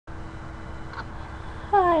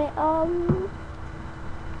Anyway,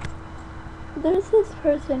 there's this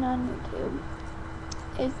person on YouTube.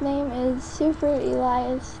 His name is Super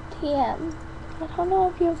Elias TM. I don't know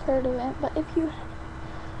if you've heard of it, but even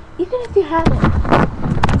if you haven't,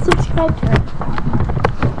 subscribe to him.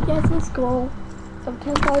 He has this goal of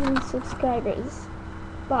 10,000 subscribers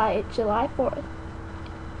by July 4th,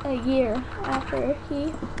 a year after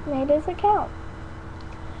he made his account.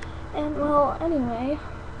 And well, anyway,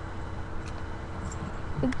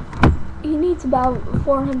 he needs about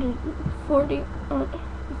 340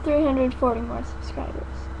 more subscribers.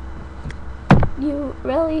 You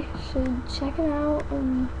really should check him out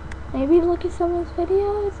and maybe look at some of his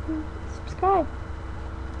videos and subscribe.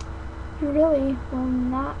 You really will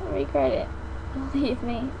not regret it. Believe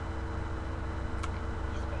me.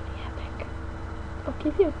 He's pretty epic. I'll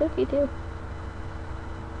give you a cookie too.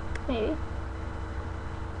 Maybe.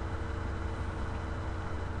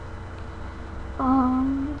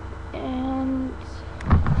 And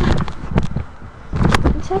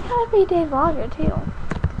check out EveryDayVlogger too,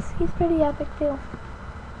 because he's pretty epic too.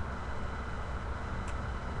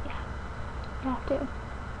 Yeah, you have to.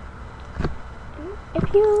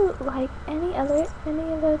 If you like any of those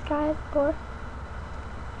guys, or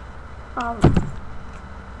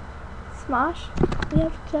Smosh, you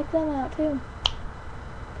have to check them out too.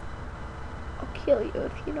 I'll kill you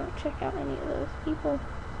if you don't check out any of those people.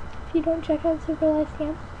 If you don't check out Super Elias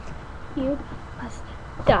TM, you must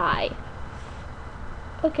die.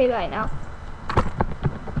 Okay, bye now.